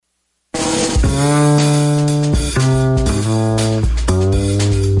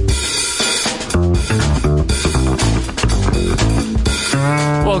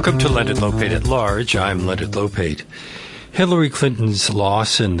to Leonard Lopate at Large. I'm Leonard Lopate. Hillary Clinton's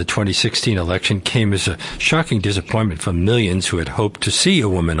loss in the 2016 election came as a shocking disappointment for millions who had hoped to see a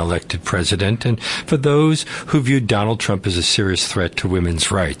woman elected president and for those who viewed Donald Trump as a serious threat to women's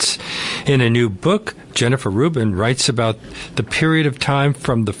rights. In a new book, Jennifer Rubin writes about the period of time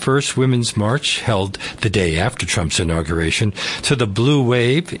from the first Women's March held the day after Trump's inauguration to the blue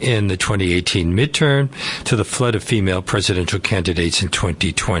wave in the 2018 midterm to the flood of female presidential candidates in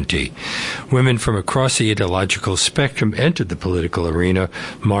 2020. Women from across the ideological spectrum entered the political arena,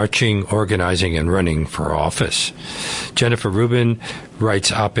 marching, organizing, and running for office. Jennifer Rubin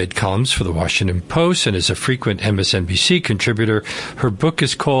writes op-ed columns for The Washington Post and is a frequent MSNBC contributor. Her book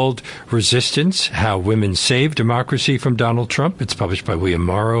is called Resistance: How Women Saved Democracy from Donald Trump. It's published by William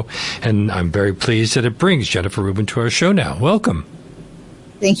Morrow, and I'm very pleased that it brings Jennifer Rubin to our show now. Welcome.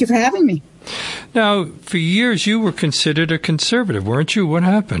 Thank you for having me. Now, for years you were considered a conservative, weren't you? What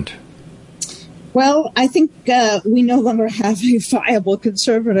happened? Well, I think we no longer have a viable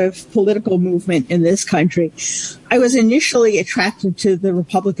conservative political movement in this country. I was initially attracted to the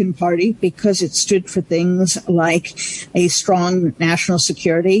Republican Party because it stood for things like a strong national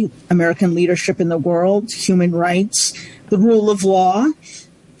security, American leadership in the world, human rights, the rule of law,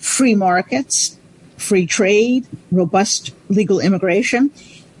 free markets, free trade, robust legal immigration.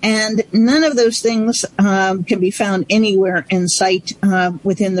 And none of those things can be found anywhere in sight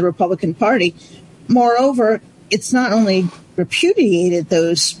within the Republican Party. Moreover, it's not only repudiated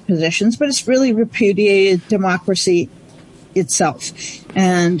those positions, but it's really repudiated democracy itself.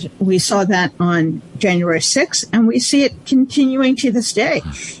 And we saw that on January 6th, and we see it continuing to this day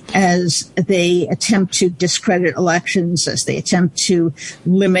as they attempt to discredit elections, as they attempt to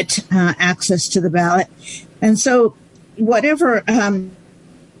limit access to the ballot. And so whatever...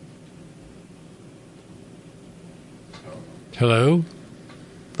 Hello?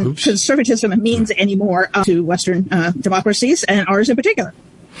 Oops. Conservatism means anymore to Western democracies, and ours in particular.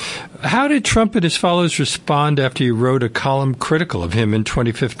 How did Trump and his followers respond after you wrote a column critical of him in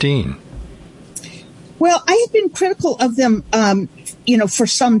 2015? Well, I had been critical of them, for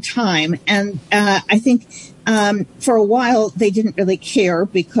some time, and I think for a while they didn't really care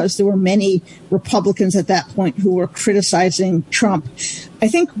because there were many Republicans at that point who were criticizing Trump. I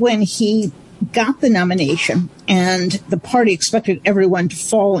think when he got the nomination and the party expected everyone to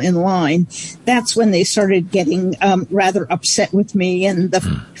fall in line, that's when they started getting rather upset with me and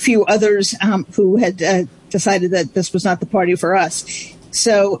the few others who had decided that this was not the party for us.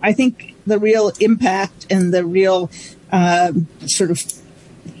 So I think the real impact and the real sort of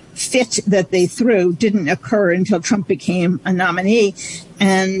fit that they threw didn't occur until Trump became a nominee.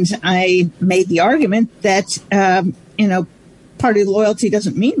 And I made the argument that, party loyalty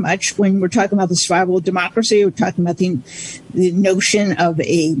doesn't mean much when we're talking about the survival of democracy. We're talking about the notion of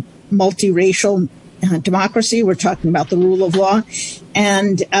a multiracial democracy. We're talking about the rule of law.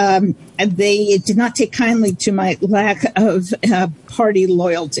 And they did not take kindly to my lack of party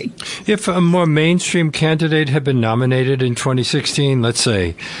loyalty. If a more mainstream candidate had been nominated in 2016, let's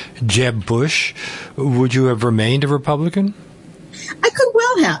say Jeb Bush, would you have remained a Republican? I could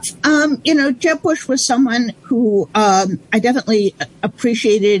well have. Jeb Bush was someone who I definitely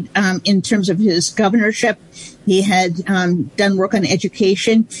appreciated in terms of his governorship. He had done work on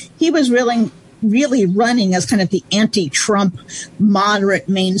education. He was really running as kind of the anti-Trump, moderate,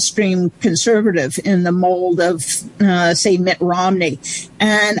 mainstream conservative in the mold of, say, Mitt Romney.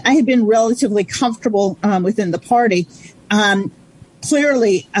 And I had been relatively comfortable within the party.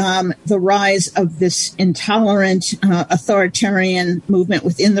 Clearly, the rise of this intolerant, authoritarian movement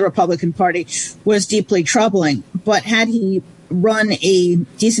within the Republican Party was deeply troubling. But had he run a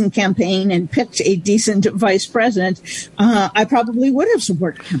decent campaign and picked a decent vice president, I probably would have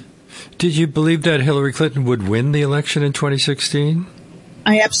supported him. Did you believe that Hillary Clinton would win the election in 2016?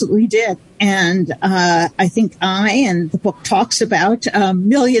 I absolutely did. And I think and the book talks about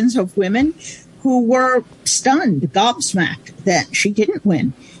millions of women who were stunned, gobsmacked that she didn't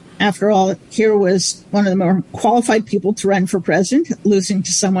win. After all, here was one of the more qualified people to run for president, losing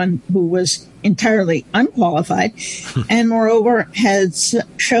to someone who was entirely unqualified, and moreover has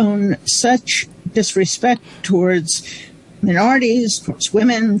shown such disrespect towards minorities, towards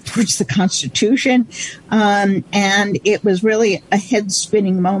women, towards the Constitution. And it was really a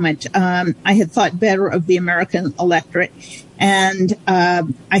head-spinning moment. I had thought better of the American electorate. And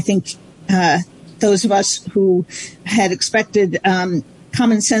I think those of us who had expected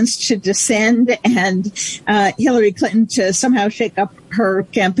common sense to descend and Hillary Clinton to somehow shake up her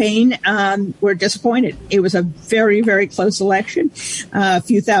campaign were disappointed. It was a very, very close election. A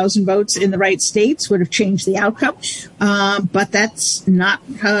few thousand votes in the right states would have changed the outcome. But that's not,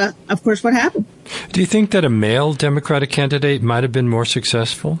 of course, what happened. Do you think that a male Democratic candidate might have been more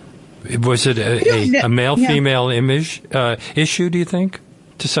successful? Was it a male-female image issue, do you think,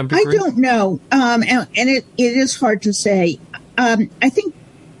 to some degree? I don't know. And it is hard to say. I think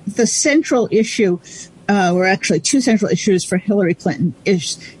the central issue, or actually two central issues for Hillary Clinton,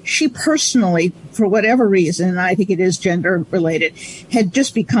 is she personally, for whatever reason, and I think it is gender related, had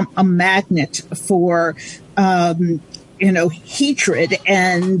just become a magnet for hatred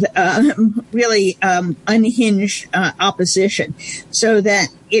and really unhinged opposition, so that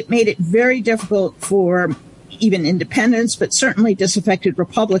it made it very difficult for even independents, but certainly disaffected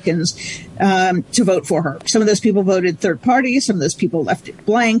Republicans to vote for her. Some of those people voted third party. Some of those people left it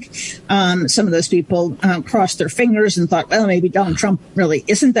blank. Some of those people crossed their fingers and thought, well, maybe Donald Trump really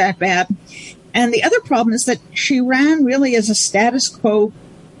isn't that bad. And the other problem is that she ran really as a status quo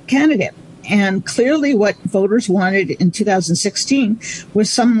candidate. And clearly what voters wanted in 2016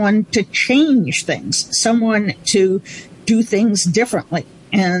 was someone to change things, someone to do things differently.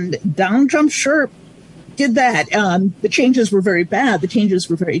 And Donald Trump sure did that. The changes were very bad. The changes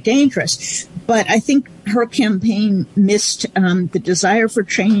were very dangerous. But I think her campaign missed the desire for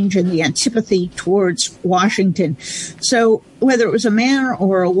change and the antipathy towards Washington. So whether it was a man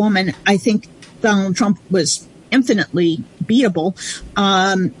or a woman, I think Donald Trump was infinitely beatable.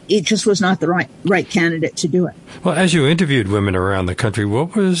 It just was not the right candidate to do it. Well, as you interviewed women around the country,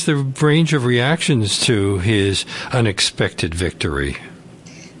 what was the range of reactions to his unexpected victory?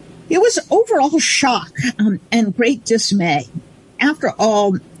 It was overall shock and great dismay. After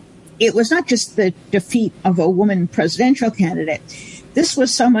all, it was not just the defeat of a woman presidential candidate. This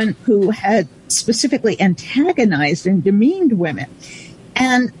was someone who had specifically antagonized and demeaned women,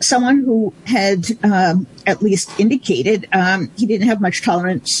 and someone who had at least indicated he didn't have much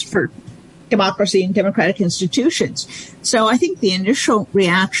tolerance for democracy and democratic institutions. So I think the initial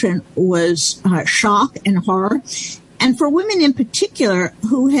reaction was shock and horror. And for women in particular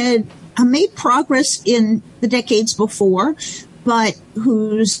who had made progress in the decades before, but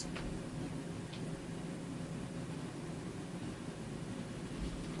whose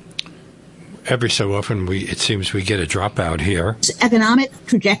every so often it seems we get a dropout here. Economic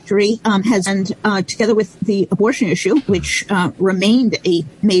trajectory has, together with the abortion issue, which remained a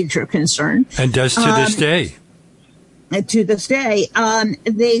major concern. And does to this day. To this day,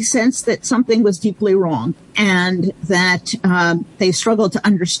 they sensed that something was deeply wrong, and that they struggled to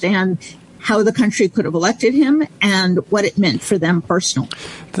understand how the country could have elected him and what it meant for them personally.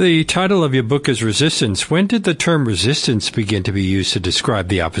 The title of your book is Resistance. When did the term resistance begin to be used to describe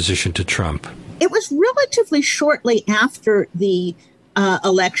the opposition to Trump? It was relatively shortly after the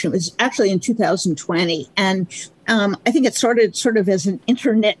election. It was actually in 2020. And I think it started sort of as an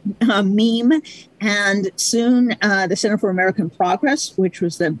internet meme. And soon the Center for American Progress, which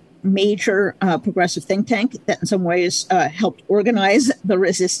was the major progressive think tank that in some ways helped organize the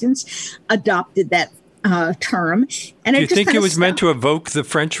resistance, adopted that term. And do you think it was meant to evoke the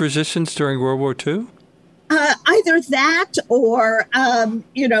French resistance during World War II? Either that or,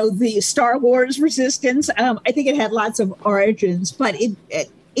 the Star Wars resistance. I think it had lots of origins, but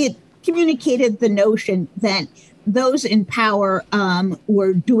it communicated the notion that those in power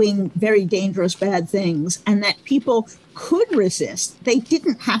were doing very dangerous, bad things, and that people could resist. They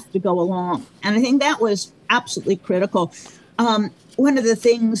didn't have to go along. And I think that was absolutely critical. One of the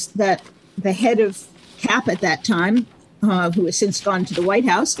things that the head of CAP at that time, who has since gone to the White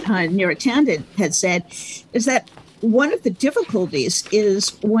House, Neera Tanden, had said, is that one of the difficulties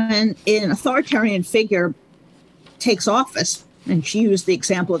is when an authoritarian figure takes office, and she used the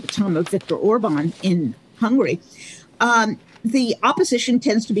example at the time of Viktor Orban in Hungary, the opposition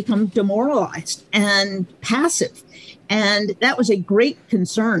tends to become demoralized and passive. And that was a great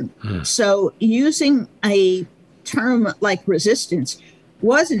concern. So using a term like resistance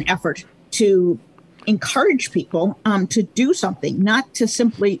was an effort to encourage people to do something, not to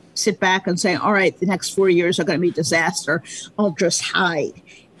simply sit back and say, all right, the next 4 years are going to be disaster. I'll just hide.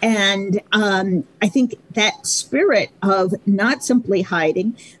 And I think that spirit of not simply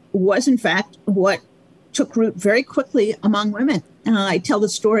hiding was, in fact, what took root very quickly among women. I tell the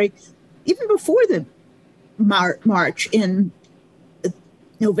story even before the march in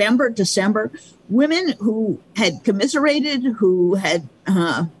November, December, women who had commiserated, who had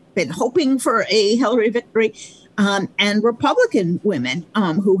been hoping for a Hillary victory, and Republican women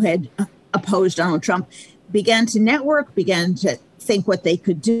who had opposed Donald Trump began to network, began to think what they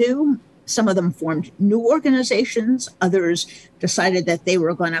could do. Some of them formed new organizations. Others decided that they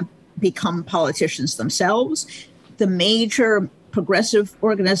were going to become politicians themselves. The major progressive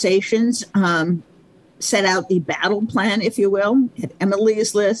organizations set out the battle plan, if you will, at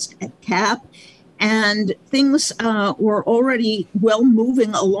Emily's List, at CAP, and things were already well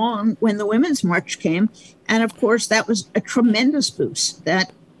moving along when the Women's March came. And of course, that was a tremendous boost.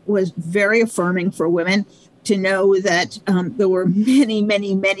 That was very affirming for women to know that there were many,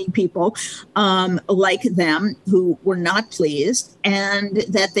 many, many people like them who were not pleased, and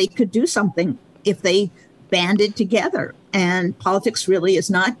that they could do something if they banded together. And politics really is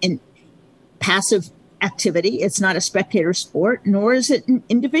not a passive activity. It's not a spectator sport, nor is it an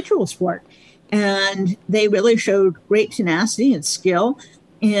individual sport. And they really showed great tenacity and skill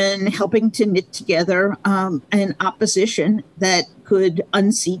in helping to knit together an opposition that could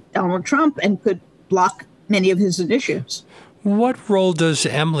unseat Donald Trump and could block many of his initiatives. What role does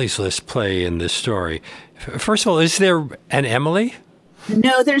Emily's List play in this story? First of all, is there an Emily?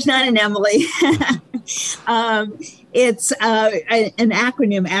 No, there's not an Emily. It's an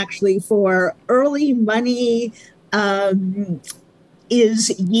acronym, actually, for Early Money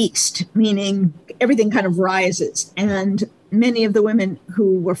is Yeast, meaning everything kind of rises. And many of the women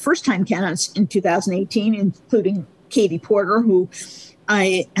who were first-time candidates in 2018, including Katie Porter, who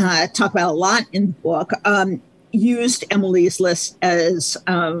I talk about a lot in the book, used Emily's List as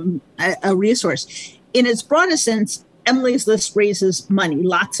a resource. In its broadest sense, Emily's List raises money,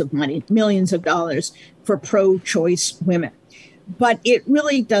 lots of money, millions of dollars for pro-choice women. But it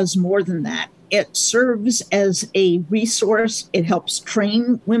really does more than that. It serves as a resource. It helps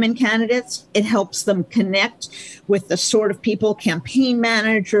train women candidates. It helps them connect with the sort of people, campaign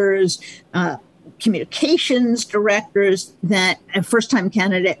managers, communications directors that a first-time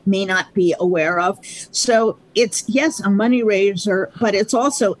candidate may not be aware of. So it's, yes, a money raiser, but it's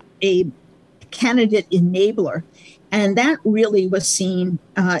also a candidate enabler. And that really was seen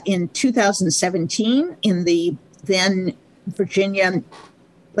in 2017 in the then Virginia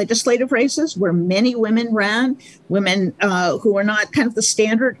legislative races, where many women ran, women who were not kind of the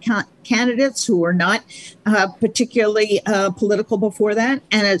standard candidates, who were not particularly political before that.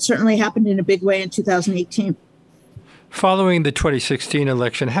 And it certainly happened in a big way in 2018. Following the 2016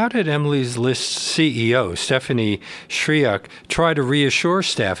 election, how did Emily's List CEO, Stephanie Shriak, try to reassure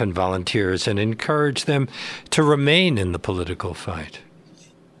staff and volunteers and encourage them to remain in the political fight?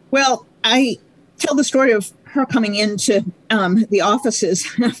 Well, I tell the story of her coming into the offices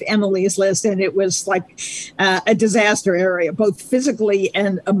of Emily's List, and it was like a disaster area, both physically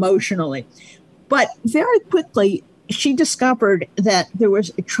and emotionally. But very quickly, she discovered that there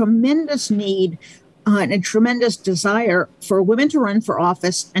was a tremendous need and a tremendous desire for women to run for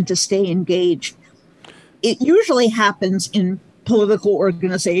office and to stay engaged. It usually happens in political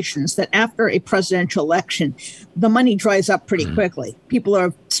organizations that after a presidential election, the money dries up pretty quickly. People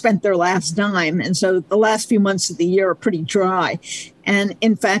have spent their last dime. And so the last few months of the year are pretty dry. And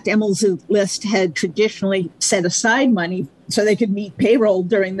in fact, Emily's List had traditionally set aside money so they could meet payroll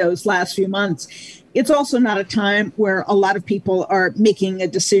during those last few months. It's also not a time where a lot of people are making a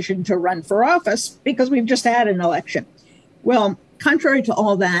decision to run for office because we've just had an election. Well, contrary to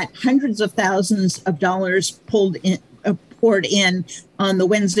all that, hundreds of thousands of dollars poured in on the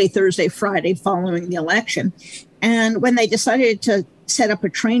Wednesday, Thursday, Friday following the election. And when they decided to set up a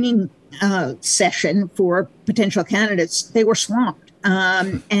training session for potential candidates, they were swamped.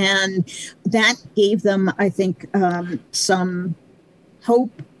 And that gave them, I think, some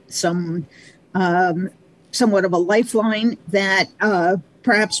hope, somewhat of a lifeline that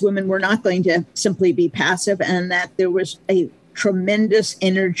perhaps women were not going to simply be passive, and that there was a tremendous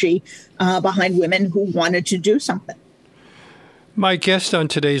energy behind women who wanted to do something. My guest on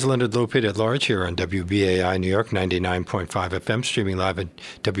today's Leonard Lopate at Large here on WBAI New York 99.5 FM, streaming live at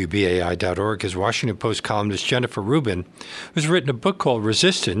WBAI.org, is Washington Post columnist Jennifer Rubin, who's written a book called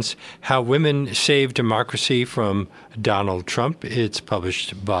Resistance, How Women Saved Democracy from Donald Trump. It's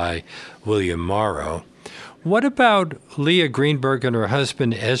published by William Morrow. What about Leah Greenberg and her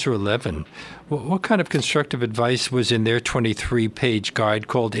husband, Ezra Levin? What kind of constructive advice was in their 23-page guide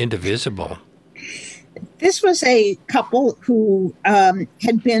called Indivisible? This was a couple who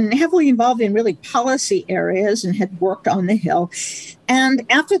had been heavily involved in really policy areas and had worked on the Hill. And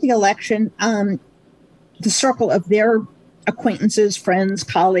after the election, the circle of their acquaintances, friends,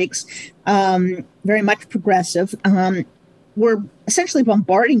 colleagues, very much progressive, were essentially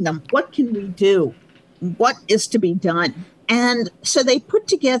bombarding them. What can we do? What is to be done? And so they put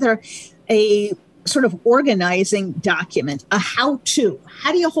together a sort of organizing document, a how-to.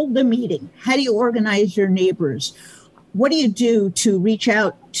 How do you hold a meeting? How do you organize your neighbors? what do you do to reach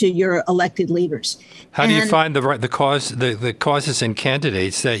out to your elected leaders? How do you find the causes and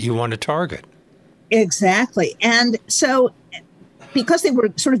candidates that you want to target? Exactly. And so because they were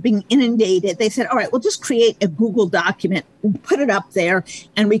sort of being inundated, they said, all right, we'll just create a Google document, we'll put it up there,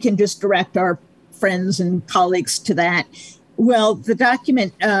 and we can just direct our friends and colleagues to that. Well, the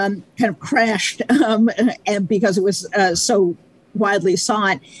document kind of crashed and because it was so widely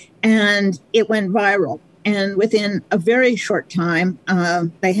sought, and it went viral. And within a very short time,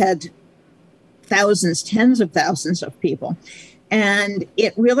 they had thousands, tens of thousands of people. And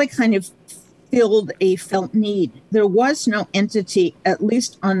it really kind of filled a felt need. There was no entity, at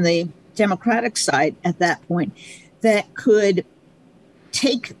least on the Democratic side at that point, that could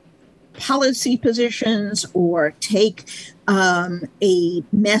take policy positions or take a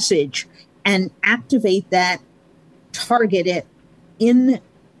message and activate that, target it in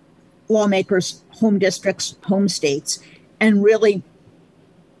lawmakers' home districts, home states, and really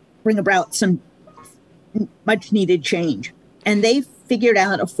bring about some much needed change. And they figured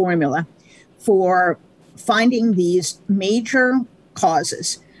out a formula for finding these major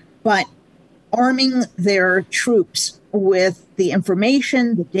causes, but arming their troops with the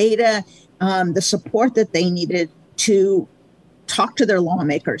information, the data, the support that they needed to talk to their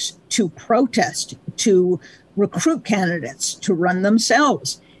lawmakers, to protest, to recruit candidates, to run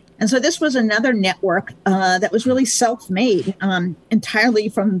themselves. And so this was another network that was really self-made, entirely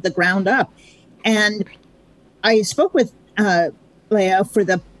from the ground up. And I spoke with Leah for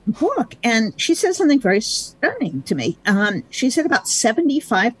the book, and she said something very stunning to me. She said about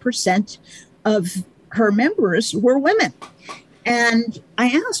 75% of her members were women. And I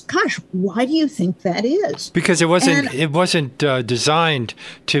asked, gosh, why do you think that is? Because it wasn't designed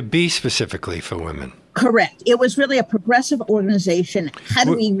to be specifically for women. Correct. It was really a progressive organization. How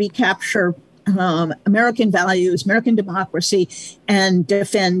do we recapture American values, American democracy, and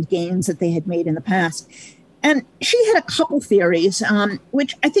defend gains that they had made in the past? And she had a couple theories,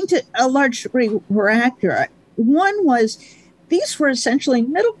 which I think to a large degree were accurate. One was these were essentially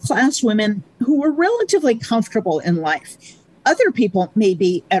middle-class women who were relatively comfortable in life. Other people may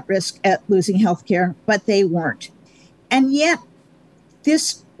be at risk at losing health care, but they weren't. And yet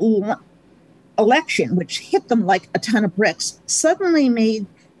this election, which hit them like a ton of bricks, suddenly made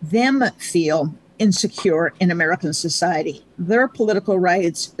them feel insecure in American society. Their political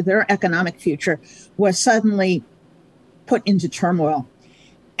rights, their economic future was suddenly put into turmoil.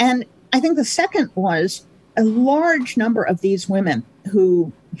 And I think the second was a large number of these women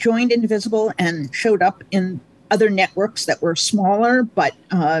who joined Indivisible and showed up in other networks that were smaller but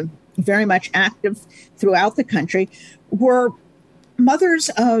very much active throughout the country were mothers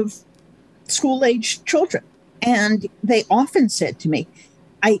of school-aged children. And they often said to me,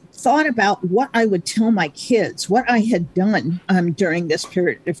 I thought about what I would tell my kids, what I had done during this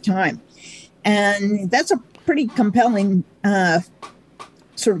period of time. And that's a pretty compelling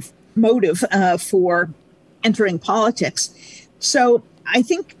sort of motive for entering politics. So I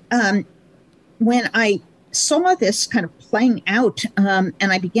think when I saw this kind of playing out and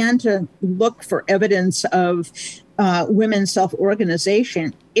I began to look for evidence of women's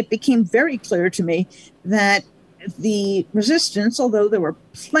self-organization, it became very clear to me that the resistance, although there were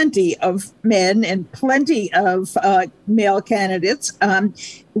plenty of men and plenty of male candidates,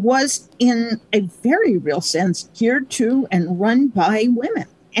 was in a very real sense geared to and run by women.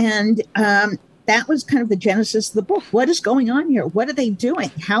 And that was kind of the genesis of the book. What is going on here? What are they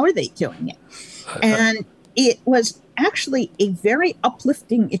doing? How are they doing it? And it was actually a very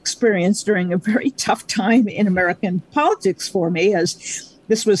uplifting experience during a very tough time in American politics for me as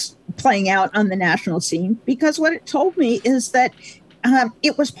this was playing out on the national scene, because what it told me is that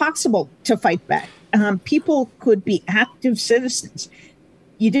it was possible to fight back. People could be active citizens.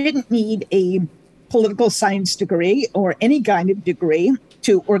 You didn't need a political science degree or any kind of degree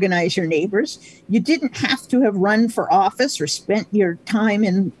to organize your neighbors. You didn't have to have run for office or spent your time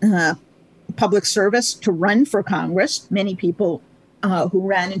in public service to run for Congress. Many people who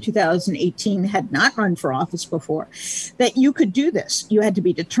ran in 2018 had not run for office before, that you could do this. You had to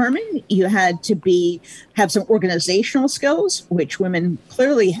be determined. You had to have some organizational skills, which women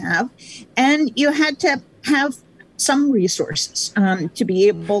clearly have. And you had to have some resources to be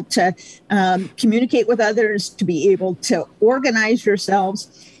able to communicate with others, to be able to organize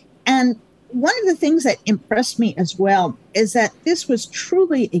yourselves. And one of the things that impressed me as well is that this was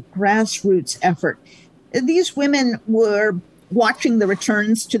truly a grassroots effort. These women were watching the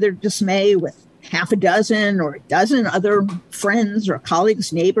returns to their dismay with half a dozen or a dozen other friends or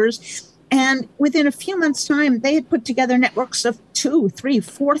colleagues, neighbors. And within a few months' time, they had put together networks of 2, 3,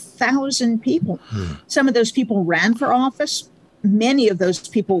 4,000 people. Some of those people ran for office. Many of those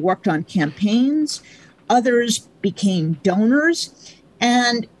people worked on campaigns. Others became donors.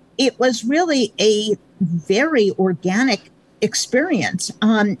 And it was really a very organic experience,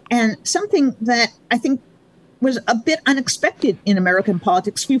 and something that I think was a bit unexpected in American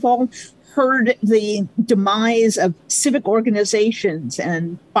politics. We've all heard the demise of civic organizations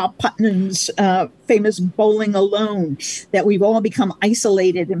and Bob Putnam's famous bowling alone, that we've all become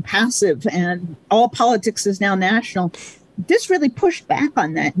isolated and passive and all politics is now national. This really pushed back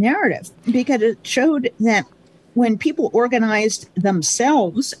on that narrative because it showed that when people organized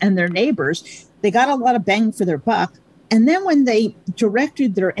themselves and their neighbors, they got a lot of bang for their buck. And then when they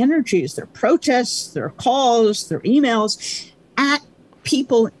directed their energies, their protests, their calls, their emails at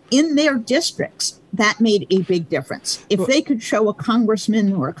people in their districts, that made a big difference. If they could show a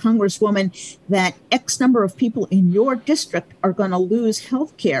congressman or a congresswoman that X number of people in your district are going to lose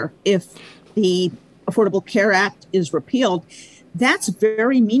health care if the Affordable Care Act is repealed, that's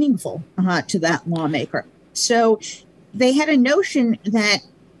very meaningful to that lawmaker. So they had a notion that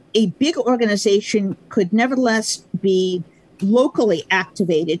a big organization could nevertheless be locally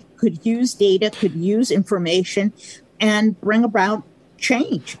activated, could use data, could use information, and bring about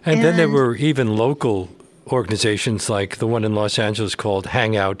change. And then there were even local organizations like the one in Los Angeles called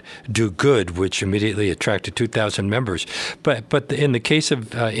Hangout Do Good, which immediately attracted 2,000 members. But in the case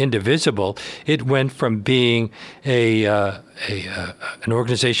of Indivisible, it went from being an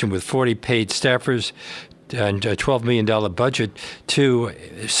organization with 40 paid staffers and a $12 million budget to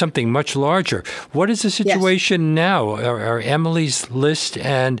something much larger. What is the situation now? Are Emily's List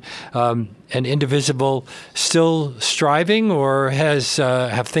and Indivisible still striving, or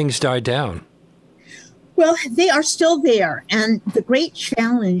have things died down? Well, they are still there. And the great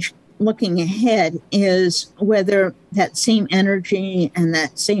challenge looking ahead is whether that same energy and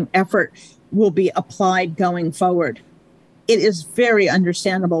that same effort will be applied going forward. It is very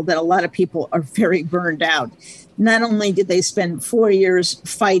understandable that a lot of people are very burned out. Not only did they spend 4 years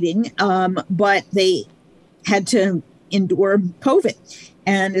fighting, but they had to endure COVID.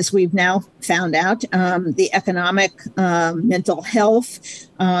 And as we've now found out, the economic, mental health,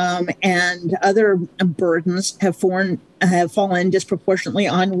 and other burdens have fallen disproportionately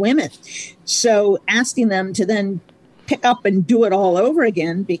on women. So asking them to then pick up and do it all over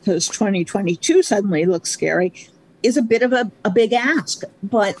again because 2022 suddenly looks scary is a bit of a big ask,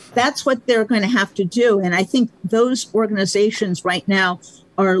 but that's what they're going to have to do. And I think those organizations right now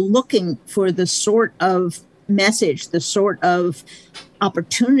are looking for the sort of message, the sort of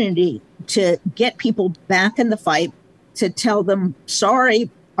opportunity to get people back in the fight, to tell them, sorry,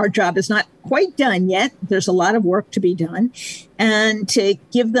 our job is not quite done yet. There's a lot of work to be done, and to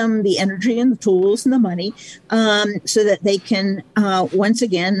give them the energy and the tools and the money so that they can once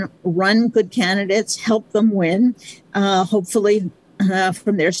again run good candidates, help them win, hopefully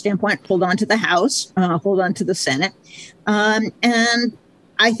from their standpoint, hold on to the House, hold on to the Senate. And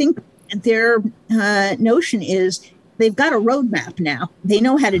I think their notion is they've got a roadmap now. They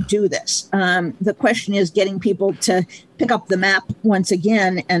know how to do this. The question is getting people to pick up the map once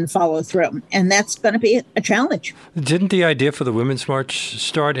again and follow through. And that's going to be a challenge. Didn't the idea for the Women's March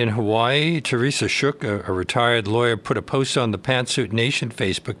start in Hawaii? Teresa Shook, a retired lawyer, put a post on the Pantsuit Nation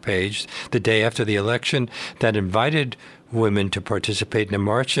Facebook page the day after the election that invited women to participate in a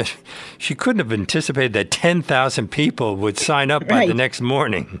march. She couldn't have anticipated that 10,000 people would sign up by the next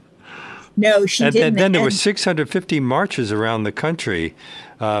morning. No, she didn't. And then there were 650 marches around the country.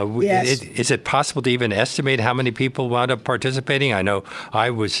 Yes. Is it possible to even estimate how many people wound up participating? I know I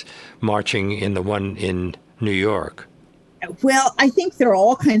was marching in the one in New York. Well, I think there are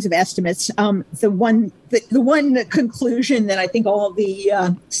all kinds of estimates. The one conclusion that I think all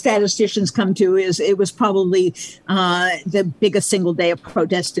the statisticians come to is it was probably the biggest single day of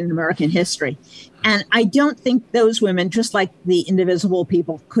protest in American history. And I don't think those women, just like the Indivisible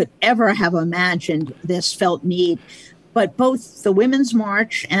people, could ever have imagined this felt need. But both the Women's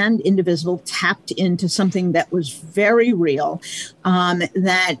March and Indivisible tapped into something that was very real,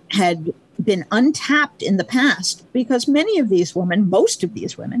 that had been untapped in the past, because many of these women, most of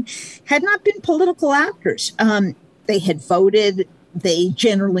these women, had not been political actors. They had voted. They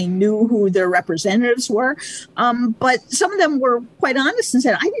generally knew who their representatives were. But some of them were quite honest and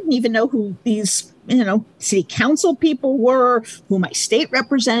said, I didn't even know who these, city council people were, who my state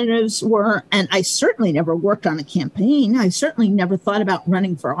representatives were. And I certainly never worked on a campaign. I certainly never thought about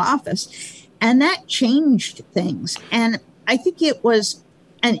running for office. And that changed things. And I think it was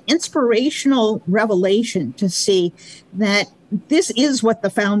an inspirational revelation to see that this is what the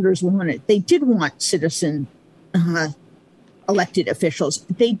founders wanted. They did want citizen elected officials.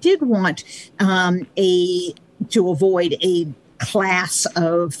 They did want to avoid a class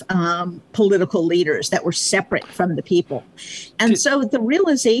of political leaders that were separate from the people. And so the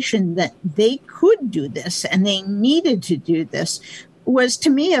realization that they could do this and they needed to do this was, to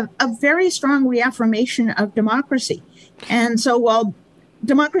me, a very strong reaffirmation of democracy. And so while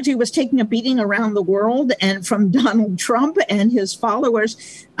democracy was taking a beating around the world and from Donald Trump and his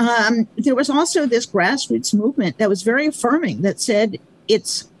followers, there was also this grassroots movement that was very affirming, that said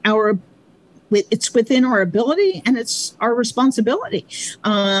it's within our ability and it's our responsibility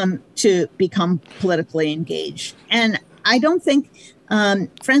to become politically engaged. And I don't think,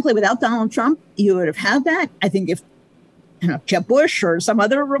 frankly, without Donald Trump, you would have had that. I think if Jeb Bush or some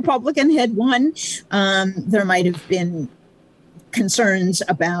other Republican had won, there might have been concerns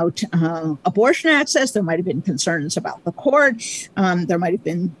about abortion access. There might have been concerns about the court. There might have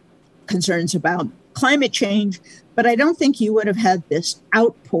been concerns about climate change. But I don't think you would have had this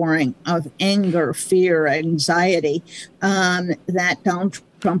outpouring of anger, fear, anxiety that Donald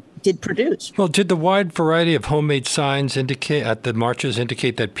Trump did produce. Well, did the wide variety of homemade signs at the marches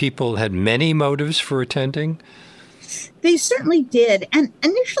indicate that people had many motives for attending? They certainly did. And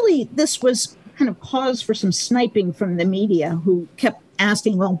initially, this was kind of cause for some sniping from the media, who kept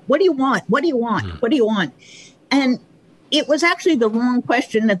asking, well, what do you want? What do you want? What do you want? And it was actually the wrong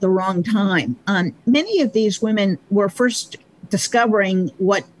question at the wrong time. Many of these women were first discovering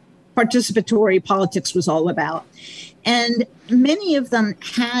what participatory politics was all about. And many of them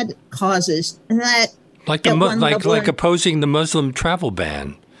had causes that... Like opposing the Muslim travel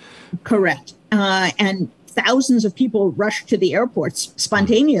ban. Correct. And thousands of people rushed to the airports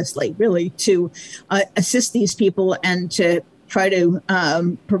spontaneously, really, to assist these people and to try to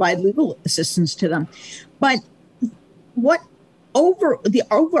provide legal assistance to them. But the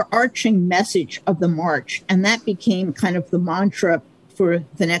overarching message of the march, and that became kind of the mantra for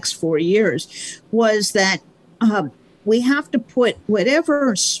the next 4 years, was that we have to put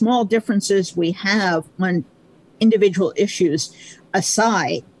whatever small differences we have on individual issues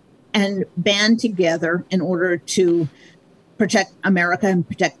aside and band together in order to protect America and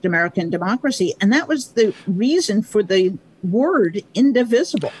protect American democracy. And that was the reason for the word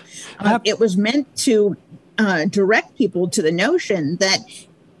indivisible. It was meant to direct people to the notion that,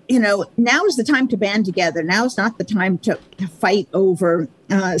 now is the time to band together. Now is not the time to fight over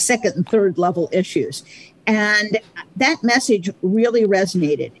second and third level issues. And that message really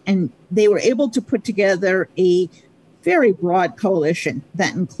resonated. And they were able to put together a very broad coalition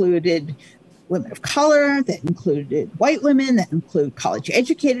that included women of color, that included white women, that include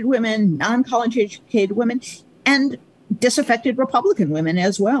college-educated women, non-college-educated women, and disaffected Republican women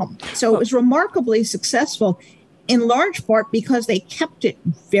as well. So it was remarkably successful, in large part because they kept it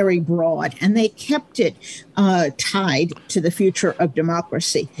very broad and they kept it tied to the future of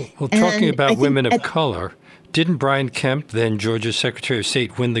democracy. Well, talking about women of color, didn't Brian Kemp, then Georgia's Secretary of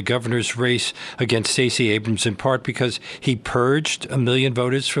State, win the governor's race against Stacey Abrams in part because he purged 1 million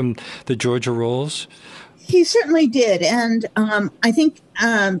voters from the Georgia rolls? He certainly did. And I think,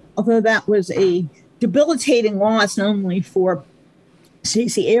 although that was a debilitating loss, not only for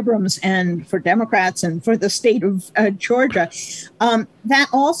Stacey Abrams and for Democrats and for the state of Georgia, that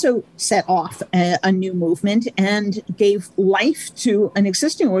also set off a new movement and gave life to an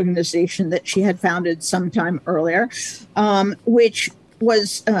existing organization that she had founded sometime earlier, which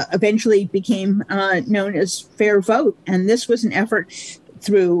was eventually became known as Fair Vote. And this was an effort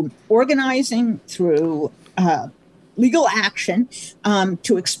through organizing, through legal action,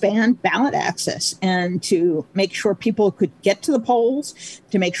 to expand ballot access and to make sure people could get to the polls,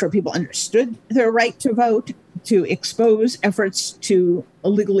 to make sure people understood their right to vote, to expose efforts to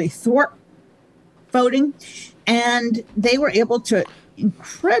illegally thwart voting. And they were able to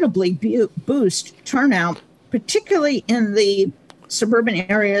incredibly boost turnout, particularly in the suburban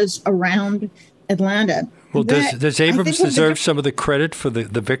areas around Atlanta. Well, does Abrams deserve some of the credit for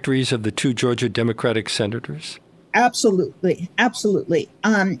the victories of the two Georgia Democratic senators? Absolutely. Absolutely.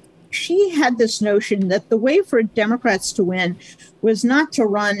 She had this notion that the way for Democrats to win was not to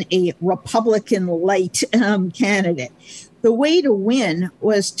run a Republican light candidate. The way to win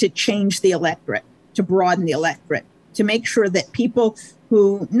was to change the electorate, to broaden the electorate, to make sure that people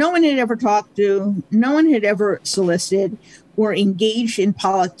who no one had ever talked to, no one had ever solicited, were engaged in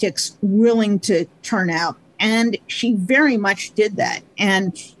politics, willing to turn out. And she very much did that.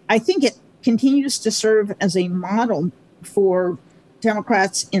 And I think it continues to serve as a model for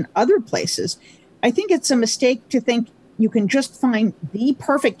Democrats in other places. I think it's a mistake to think you can just find the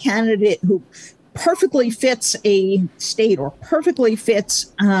perfect candidate who perfectly fits a state or perfectly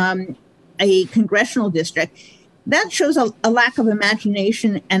fits a congressional district. That shows a lack of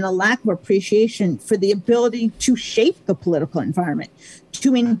imagination and a lack of appreciation for the ability to shape the political environment,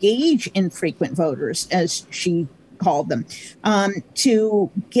 to engage infrequent voters, as she called them, to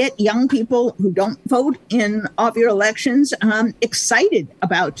get young people who don't vote in off-year elections excited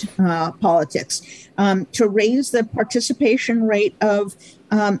about politics, to raise the participation rate of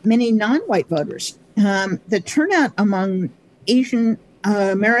many non-white voters. The turnout among Asian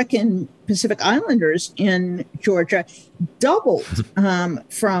American Pacific Islanders in Georgia doubled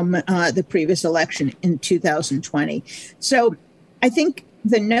from the previous election in 2020. So I think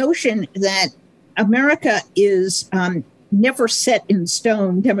the notion that America is never set in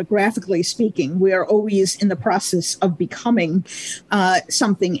stone, demographically speaking, we are always in the process of becoming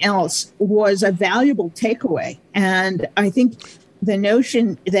something else, was a valuable takeaway. And I think the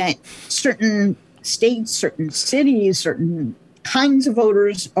notion that certain states, certain cities, certain kinds of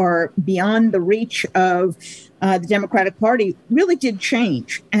voters are beyond the reach of the Democratic Party really did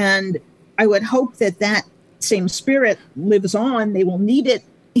change. And I would hope that that same spirit lives on. They will need it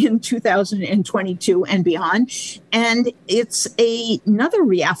in 2022 and beyond. And it's another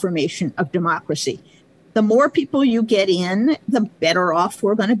reaffirmation of democracy. The more people you get in, the better off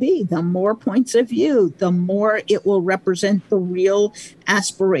we're going to be. The more points of view, the more it will represent the real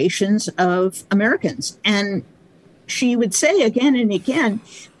aspirations of Americans. And she would say again and again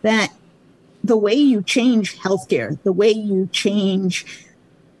that the way you change healthcare, the way you change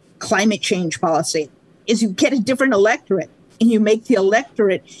climate change policy is you get a different electorate and you make the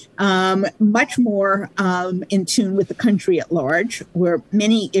electorate much more in tune with the country at large, where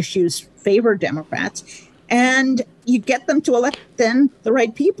many issues favor Democrats, and you get them to elect then the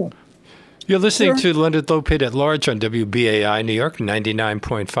right people. You're listening to Leonard Lopate at Large on WBAI New York,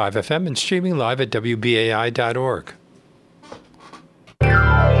 99.5 FM, and streaming live at WBAI.org.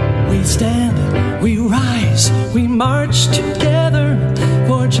 We stand, we rise, we march together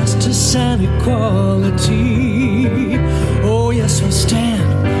for justice and equality. Oh yes, we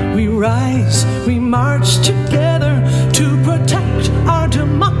stand, we rise, we march together to protect our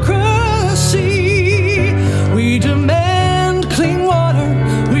democracy. We demand clean water,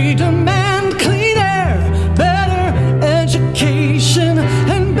 we demand clean air, better education,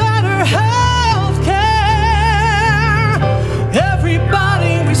 and better health care.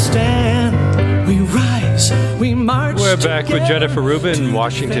 Everybody, we stand, we rise, we march. We're back with Jennifer Rubin,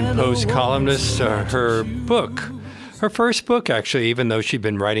 Washington Post columnist. Her first book, actually, even though she'd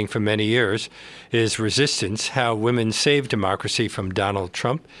been writing for many years, is Resistance: How Women Saved Democracy from Donald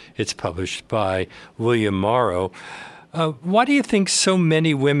Trump. It's published by William Morrow. Why do you think so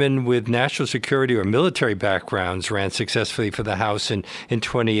many women with national security or military backgrounds ran successfully for the House in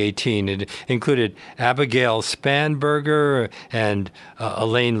 2018? It included Abigail Spanberger and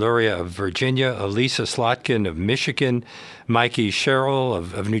Elaine Luria of Virginia, Elisa Slotkin of Michigan, Mikey Sherrill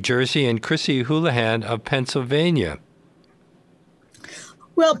of New Jersey, and Chrissy Houlihan of Pennsylvania.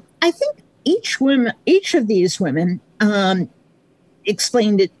 Well, I think each of these women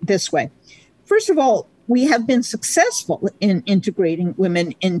explained it this way. First of all, we have been successful in integrating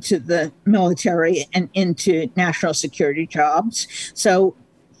women into the military and into national security jobs. So,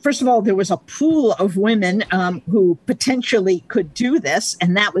 first of all, there was a pool of women who potentially could do this,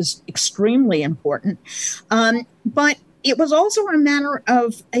 and that was extremely important. But it was also a matter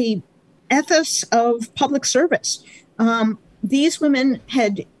of an ethos of public service. These women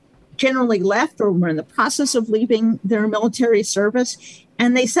had generally left or were in the process of leaving their military service,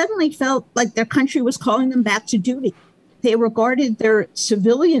 and they suddenly felt like their country was calling them back to duty. They regarded their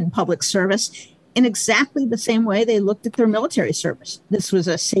civilian public service in exactly the same way they looked at their military service. This was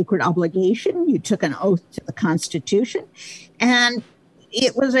a sacred obligation. You took an oath to the Constitution, and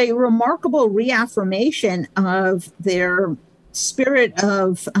it was a remarkable reaffirmation of their spirit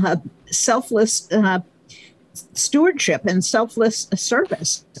of selfless stewardship and selfless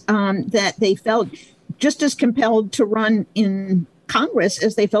service, that they felt just as compelled to run in Congress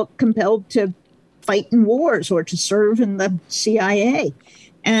as they felt compelled to fight in wars or to serve in the CIA.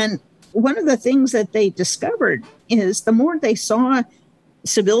 And one of the things that they discovered is the more they saw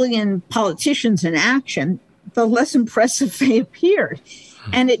civilian politicians in action, the less impressive they appeared.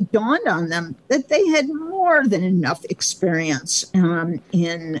 And it dawned on them that they had more than enough experience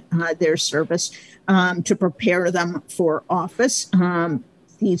in their service to prepare them for office.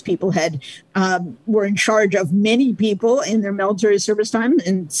 these people were in charge of many people in their military service time,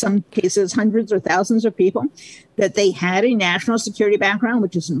 in some cases hundreds or thousands of people, that they had a national security background,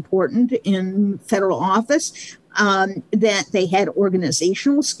 which is important in federal office, that they had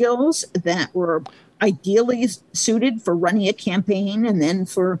organizational skills that were ideally suited for running a campaign and then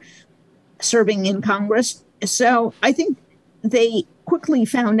for serving in Congress. So I think they quickly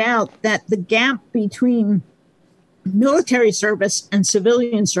found out that the gap between military service and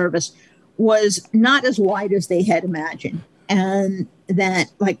civilian service was not as wide as they had imagined. And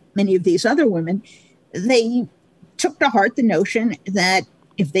that, like many of these other women, they took to heart the notion that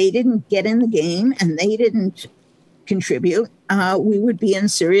if they didn't get in the game and they didn't contribute, we would be in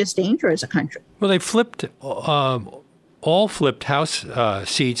serious danger as a country. Well, they all flipped House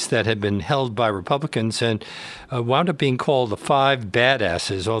seats that had been held by Republicans and wound up being called the five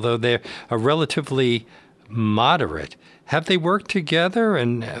badasses, although they're relatively moderate. Have they worked together?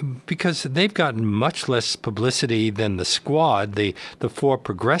 And because they've gotten much less publicity than the squad, the four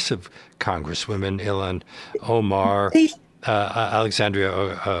progressive congresswomen, Ilhan Omar, Alexandria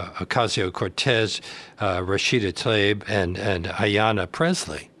Ocasio-Cortez, Rashida Tlaib, and Ayanna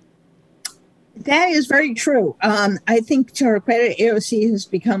Pressley. That is very true. I think, to her credit, AOC has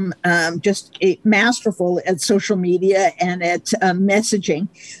become just masterful at social media and at messaging.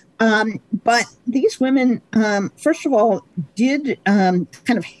 But these women, first of all, did kind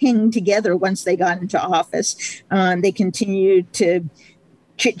of hang together once they got into office. They continued to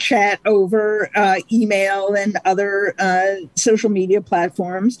chit-chat over email and other social media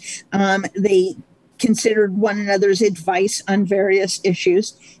platforms. They considered one another's advice on various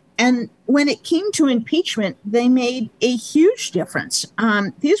issues. And when it came to impeachment, they made a huge difference.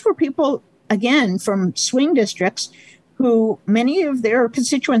 These were people, again, from swing districts who many of their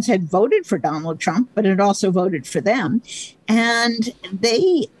constituents had voted for Donald Trump, but had also voted for them. And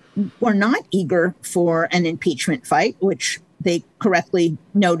they were not eager for an impeachment fight, which they correctly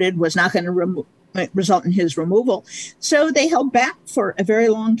noted was not going to result in his removal. So they held back for a very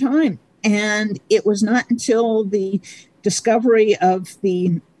long time. And it was not until the discovery of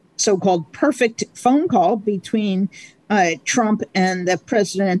the so-called perfect phone call between Trump and the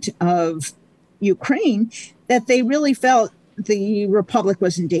president of Ukraine that they really felt the republic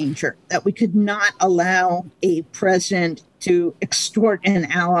was in danger, that we could not allow a president to extort an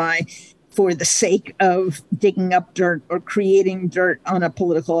ally for the sake of digging up dirt or creating dirt on a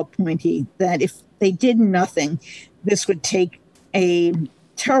political appointee, that if they did nothing, this would take a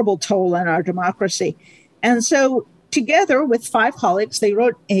terrible toll on our democracy. And so together with five colleagues, they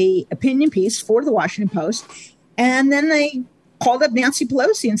wrote an opinion piece for the Washington Post, and then they called up Nancy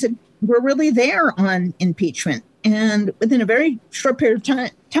Pelosi and said, we're really there on impeachment. And within a very short period of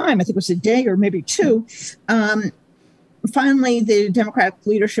time, I think it was a day or maybe two, finally the Democratic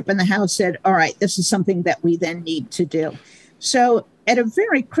leadership in the House said, all right, this is something that we then need to do. So at a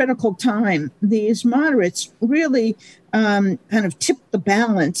very critical time, these moderates really kind of tipped the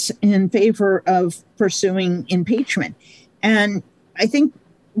balance in favor of pursuing impeachment. And I think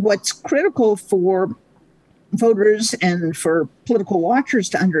what's critical for voters and for political watchers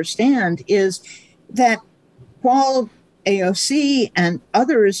to understand is that while AOC and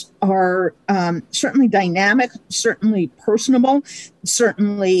others are certainly dynamic, certainly personable,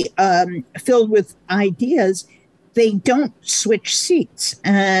 certainly filled with ideas, they don't switch seats.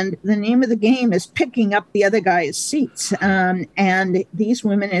 And the name of the game is picking up the other guy's seats. And these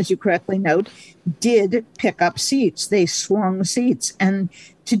women, as you correctly note, did pick up seats. They swung seats. And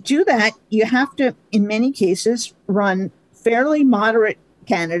to do that, you have to, in many cases, run fairly moderate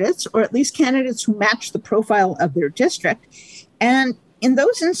candidates, or at least candidates who match the profile of their district. And in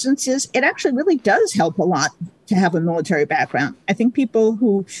those instances, it actually really does help a lot to have a military background. I think people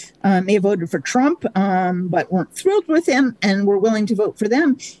who may have voted for Trump but weren't thrilled with him and were willing to vote for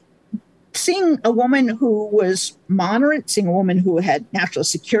them, seeing a woman who was moderate, seeing a woman who had national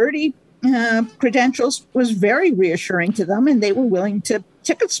security credentials was very reassuring to them, and they were willing to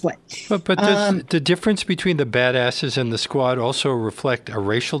ticket split. But does the difference between the badasses and the squad also reflect a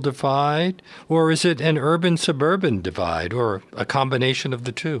racial divide, or is it an urban-suburban divide, or a combination of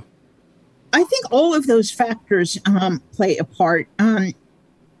the two? I think all of those factors play a part.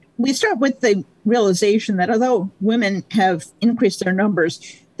 We start with the realization that although women have increased their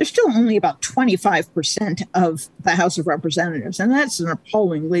numbers, they're still only about 25% of the House of Representatives, and that's an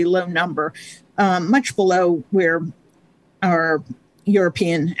appallingly low number, much below where our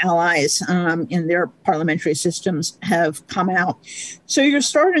European allies in their parliamentary systems have come out. So you're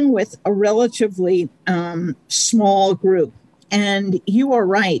starting with a relatively small group. And you are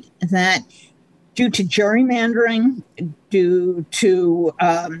right that due to gerrymandering, due to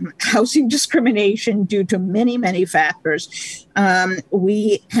housing discrimination, due to many, many factors,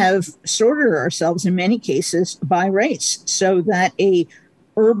 we have sorted ourselves in many cases by race, so that a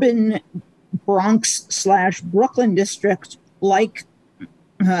urban Bronx/Brooklyn district like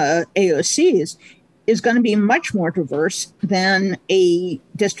AOC's is going to be much more diverse than a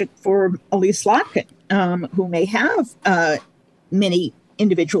district for Elise Slotkin, who may have many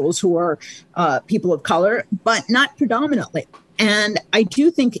individuals who are people of color, but not predominantly. And I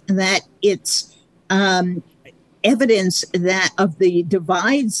do think that it's evidence that of the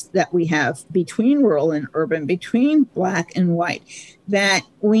divides that we have between rural and urban, between Black and white, that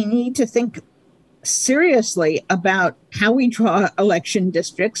we need to think seriously about how we draw election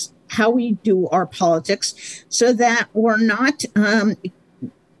districts, how we do our politics, so that we're not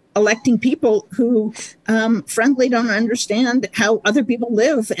electing people who, frankly, don't understand how other people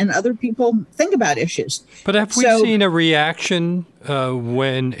live and other people think about issues. But have we seen a reaction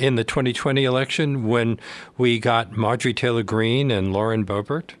when in the 2020 election when we got Marjorie Taylor Greene and Lauren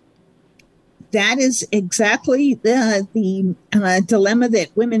Boebert? That is exactly the dilemma that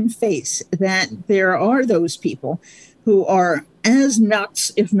women face, that there are those people who are as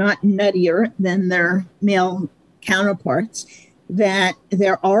nuts, if not nuttier, than their male counterparts, that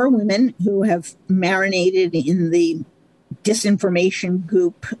there are women who have marinated in the disinformation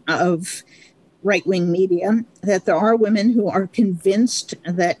goop of right-wing media, that there are women who are convinced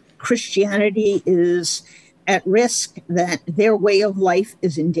that Christianity is at risk, that their way of life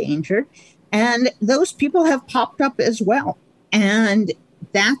is in danger. And those people have popped up as well. And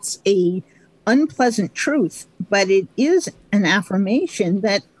that's a unpleasant truth, but it is an affirmation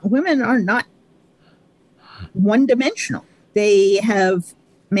that women are not one-dimensional. They have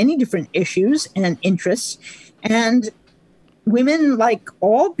many different issues and interests, and women, like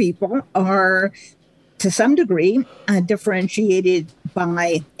all people, are to some degree differentiated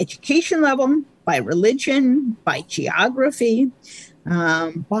by education level, by religion, by geography,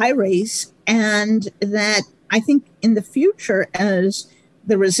 by race, and that I think in the future, as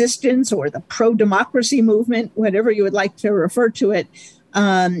the resistance or the pro-democracy movement, whatever you would like to refer to it,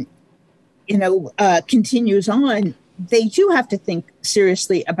 continues on, they do have to think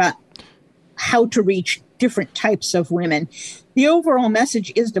seriously about how to reach different types of women. The overall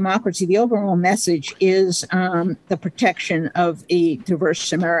message is democracy. The overall message is the protection of a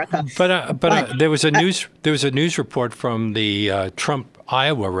diverse America. But there was a news report from the Trump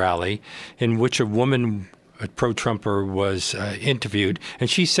Iowa rally in which a woman, a pro-Trumper, was interviewed, and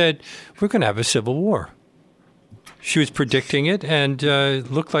she said, "We're going to have a civil war." She was predicting it, and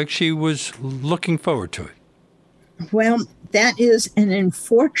looked like she was looking forward to it. Well, that is an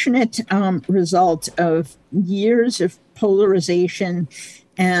unfortunate result of years of polarization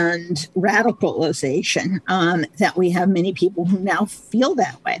and radicalization, that we have many people who now feel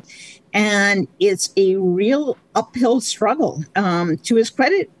that way. And it's a real uphill struggle. To his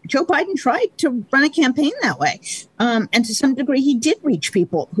credit, Joe Biden tried to run a campaign that way. And to some degree, he did reach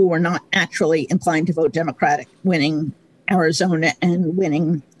people who were not actually inclined to vote Democratic, winning Arizona and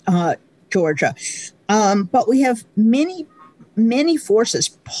winning Georgia. But we have many, many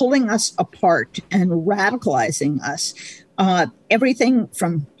forces pulling us apart and radicalizing us. Everything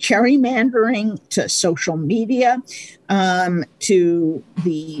from gerrymandering to social media, to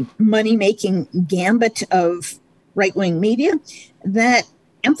the money-making gambit of right-wing media that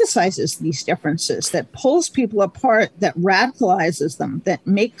emphasizes these differences, that pulls people apart, that radicalizes them, that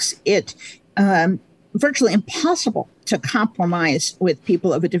makes it virtually impossible to compromise with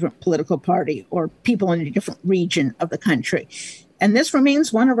people of a different political party or people in a different region of the country. And this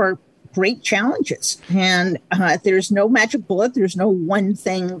remains one of our great challenges. And there's no magic bullet. There's no one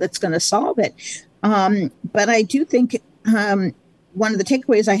thing that's going to solve it. But I do think one of the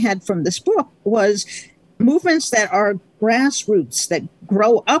takeaways I had from this book was movements that are grassroots, that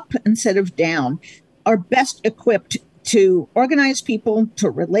grow up instead of down, are best equipped to organize people, to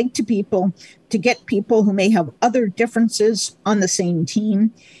relate to people, to get people who may have other differences on the same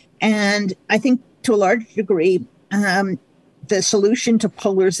team. And I think to a large degree, the solution to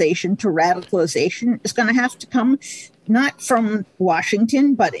polarization, to radicalization, is going to have to come not from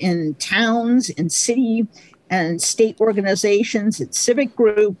Washington, but in towns, in city and state organizations, and civic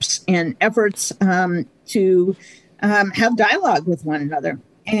groups, and efforts to have dialogue with one another.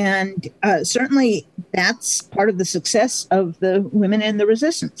 And certainly that's part of the success of the women in the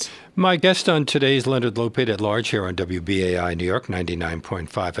resistance. My guest on today's Leonard Lopate at Large here on WBAI New York, 99.5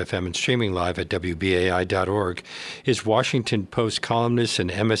 FM and streaming live at WBAI.org is Washington Post columnist and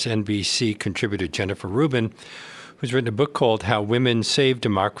MSNBC contributor Jennifer Rubin, who's written a book called How Women Saved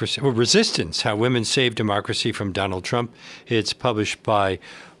Democracy, or Resistance, How Women Saved Democracy from Donald Trump. It's published by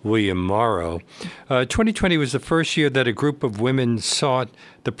William Morrow. 2020 was the first year that a group of women sought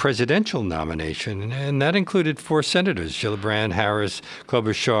the presidential nomination, and that included 4 senators, Gillibrand, Harris,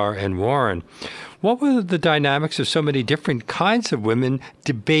 Klobuchar, and Warren. What were the dynamics of so many different kinds of women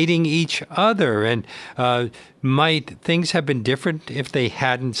debating each other? And might things have been different if they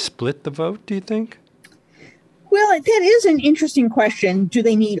hadn't split the vote, do you think? Well, that is an interesting question. Do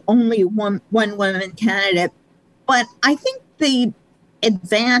they need only one woman candidate? But I think the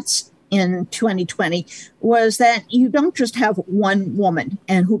advance in 2020 was that you don't just have one woman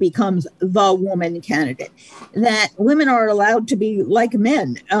and who becomes the woman candidate, that women are allowed to be like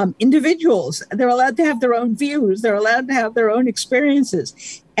men, individuals. They're allowed to have their own views. They're allowed to have their own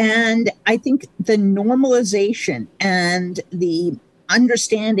experiences. And I think the normalization and the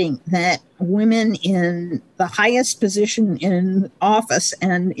understanding that women in the highest position in office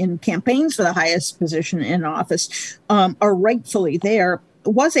and in campaigns for the highest position in office are rightfully there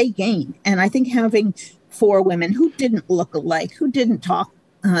was a gain. And I think having 4 women who didn't look alike, who didn't talk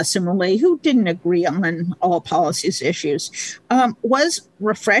similarly, who didn't agree on all policies issues, was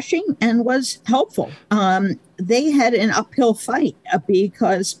refreshing and was helpful. They had an uphill fight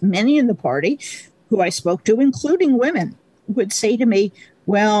because many in the party who I spoke to, including women, would say to me,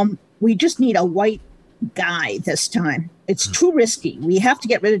 well, we just need a white guy this time. It's too risky. We have to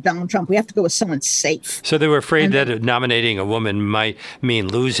get rid of Donald Trump. We have to go with someone safe. So they were afraid that nominating a woman might mean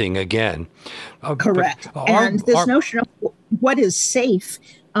losing again. Correct. And this notion of what is safe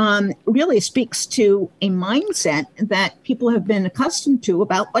really speaks to a mindset that people have been accustomed to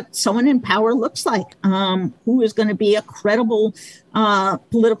about what someone in power looks like, who is going to be a credible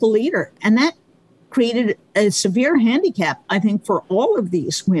political leader. And that created a severe handicap, I think, for all of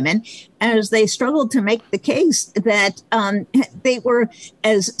these women as they struggled to make the case that they were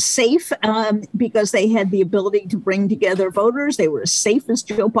as safe because they had the ability to bring together voters. They were as safe as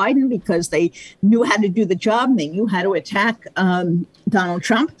Joe Biden because they knew how to do the job. And they knew how to attack Donald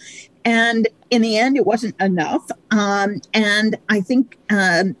Trump. And in the end, it wasn't enough. And I think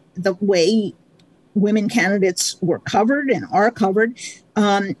the way women candidates were covered and are covered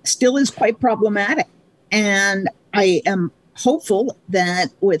still is quite problematic. And I am hopeful that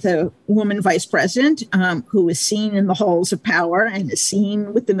with a woman vice president who is seen in the halls of power and is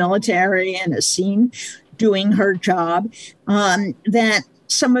seen with the military and is seen doing her job, that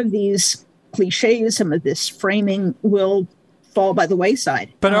some of these cliches, some of this framing will fall by the wayside.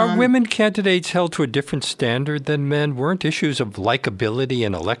 But are women candidates held to a different standard than men? Weren't issues of likability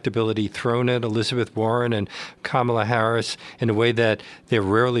and electability thrown at Elizabeth Warren and Kamala Harris in a way that they're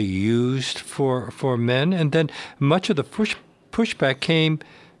rarely used for men? And then much of the pushback came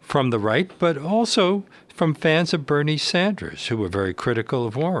from the right, but also from fans of Bernie Sanders, who were very critical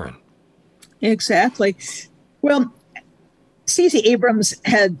of Warren. Exactly. Well, Stacey Abrams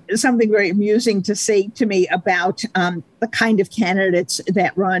had something very amusing to say to me about the kind of candidates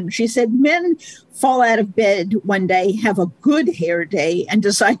that run. She said, men fall out of bed one day, have a good hair day, and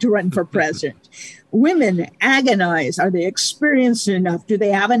decide to run for president. Women agonize. Are they experienced enough? Do they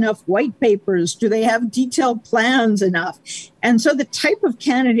have enough white papers? Do they have detailed plans enough? And so the type of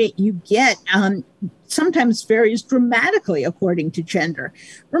candidate you get sometimes varies dramatically according to gender.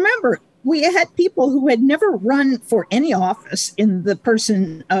 Remember, we had people who had never run for any office in the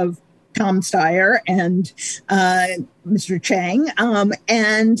person of Tom Steyer and Mr. Chang,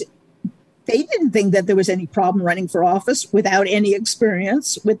 and they didn't think that there was any problem running for office without any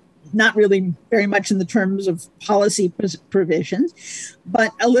experience, with not really very much in the terms of policy provisions.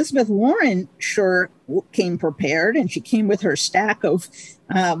 But Elizabeth Warren sure came prepared, and she came with her stack of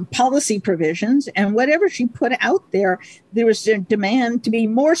policy provisions. And whatever she put out there, there was a demand to be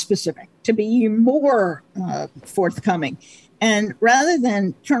more specific, to be more forthcoming. And rather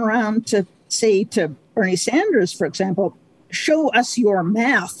than turn around to say to Bernie Sanders, for example, show us your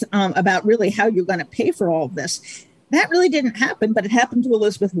math about really how you're going to pay for all of this, that really didn't happen, but it happened to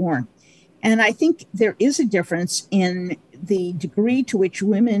Elizabeth Warren. And I think there is a difference in the degree to which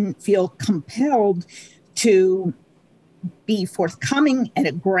women feel compelled to be forthcoming at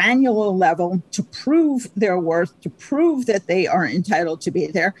a granular level to prove their worth, to prove that they are entitled to be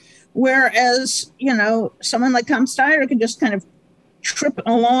there. Whereas, you know, someone like Tom Steyer can just kind of trip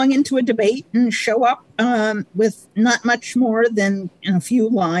along into a debate and show up with not much more than a few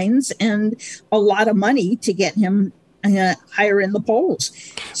lines and a lot of money to get him higher in the polls.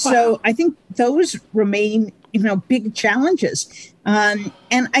 So I think those remain, big challenges. And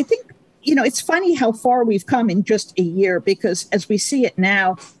I think, it's funny how far we've come in just a year, because as we see it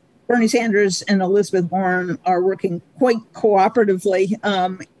now, Bernie Sanders and Elizabeth Warren are working quite cooperatively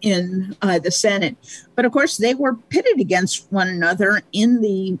in the Senate. But of course, they were pitted against one another in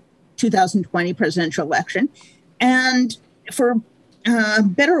the 2020 presidential election. And for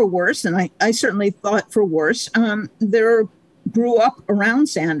better or worse, and I certainly thought for worse, there grew up around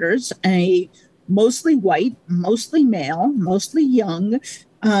Sanders a mostly white, mostly male, mostly young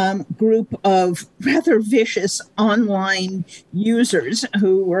group of rather vicious online users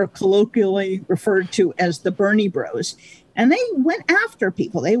who were colloquially referred to as the Bernie Bros. And they went after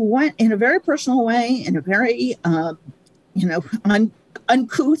people. They went in a very personal way, in a very,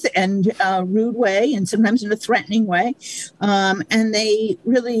 uncouth and rude way, and sometimes in a threatening way. And they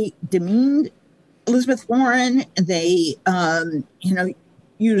really demeaned Elizabeth Warren. They,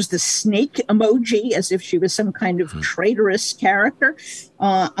 used the snake emoji as if she was some kind of traitorous character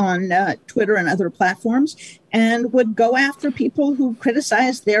on Twitter and other platforms, and would go after people who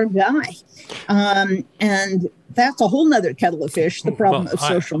criticized their guy. And that's a whole nother kettle of fish, the problem of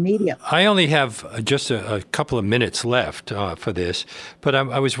social media. I only have just a couple of minutes left for this, but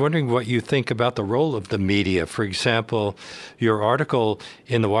I was wondering what you think about the role of the media. For example, your article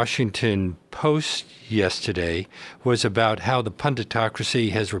in the Washington Post yesterday was about how the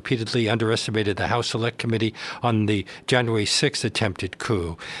punditocracy has repeatedly underestimated the House Select Committee on the January 6th attempted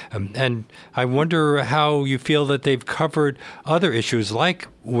coup. And I wonder how you feel that they've covered other issues like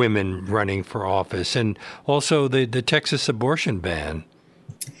women running for office and also the Texas abortion ban.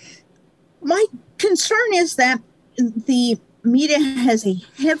 My concern is that the media has a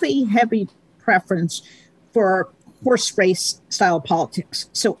heavy preference for horse race style politics.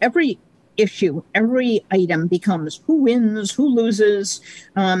 So every issue, every item becomes who wins, who loses,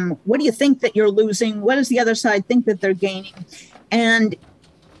 what do you think that you're losing, what does the other side think that they're gaining? And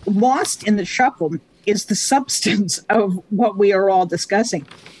lost in the shuffle is the substance of what we are all discussing.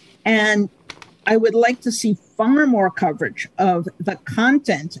 And I would like to see far more coverage of the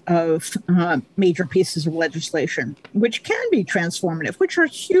content of major pieces of legislation, which can be transformative, which are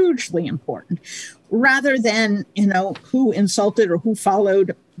hugely important, rather than, who insulted or who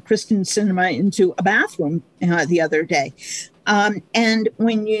followed Kristen Sinema into a bathroom the other day. And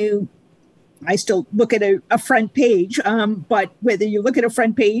when I still look at a front page, but whether you look at a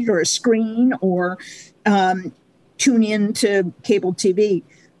front page or a screen or tune in to cable TV,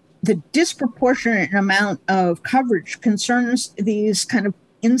 the disproportionate amount of coverage concerns these kind of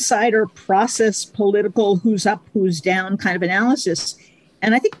insider process political who's up, who's down kind of analysis.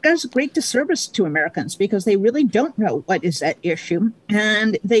 And I think it does a great disservice to Americans because they really don't know what is at issue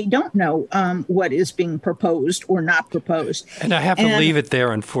and they don't know what is being proposed or not proposed. And I have to leave it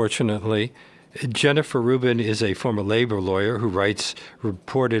there, unfortunately. Jennifer Rubin is a former labor lawyer who writes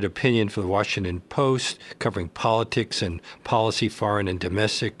reported opinion for the Washington Post, covering politics and policy, foreign and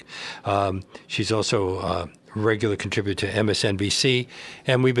domestic. She's also a regular contributor to MSNBC.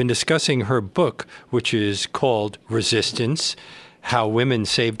 And we've been discussing her book, which is called Resistance: How Women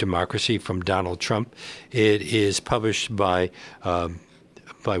Saved Democracy from Donald Trump. It is published by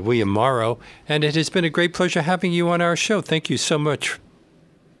William Morrow, and it has been a great pleasure having you on our show. Thank you so much.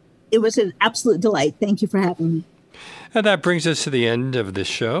 It was an absolute delight. Thank you for having me. And that brings us to the end of this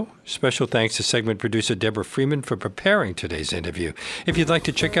show. Special thanks to segment producer Deborah Freeman for preparing today's interview. If you'd like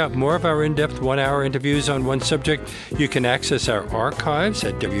to check out more of our in-depth one-hour interviews on one subject, you can access our archives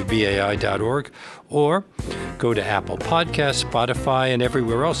at WBAI.org or go to Apple Podcasts, Spotify, and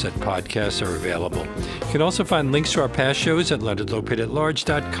everywhere else that podcasts are available. You can also find links to our past shows at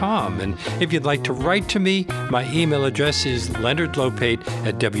leonardlopate@large.com. And if you'd like to write to me, my email address is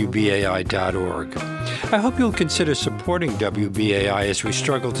leonardlopate@WBAI.org. I hope you'll consider supporting WBAI as we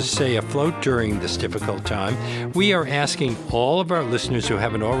struggle to stay afloat during this difficult time. We are asking all of our listeners who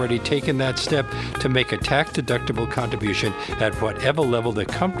haven't already taken that step to make a tax-deductible contribution at whatever level they're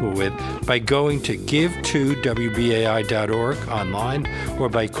comfortable with by going to give2wbai.org online or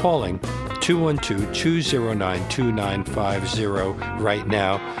by calling 212-209-2950 right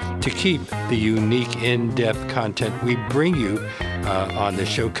now to keep the unique in-depth content we bring you on the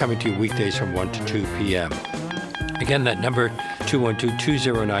show coming to you weekdays from 1 to 2 p.m. Again, that number,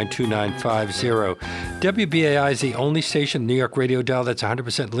 212-209-2950. WBAI is the only station in the New York radio dial that's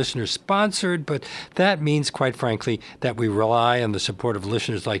 100% listener-sponsored, but that means, quite frankly, that we rely on the support of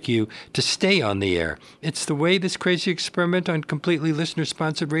listeners like you to stay on the air. It's the way this crazy experiment on completely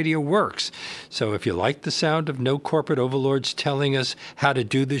listener-sponsored radio works. So if you like the sound of no corporate overlords telling us how to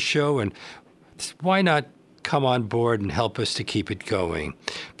do this show, and why not come on board and help us to keep it going?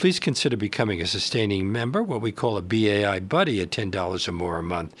 Please consider becoming a sustaining member, what we call a BAI buddy, at $10 or more a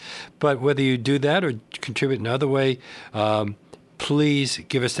month. But whether you do that or contribute another way, please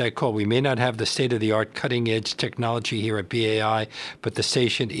give us that call. We may not have the state-of-the-art cutting-edge technology here at BAI, but the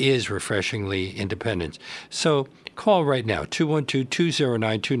station is refreshingly independent. So call right now,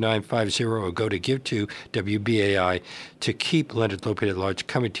 212-209-2950, or go to Give2 WBAI to keep Leonard Lopate at Large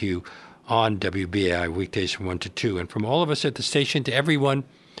coming to you on WBAI weekdays from 1 to 2. And from all of us at the station to everyone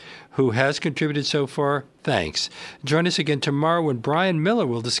who has contributed so far, thanks. Join us again tomorrow when Brian Miller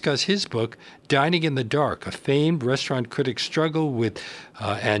will discuss his book, Dining in the Dark, a famed restaurant critic's struggle with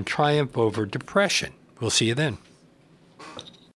and triumph over depression. We'll see you then.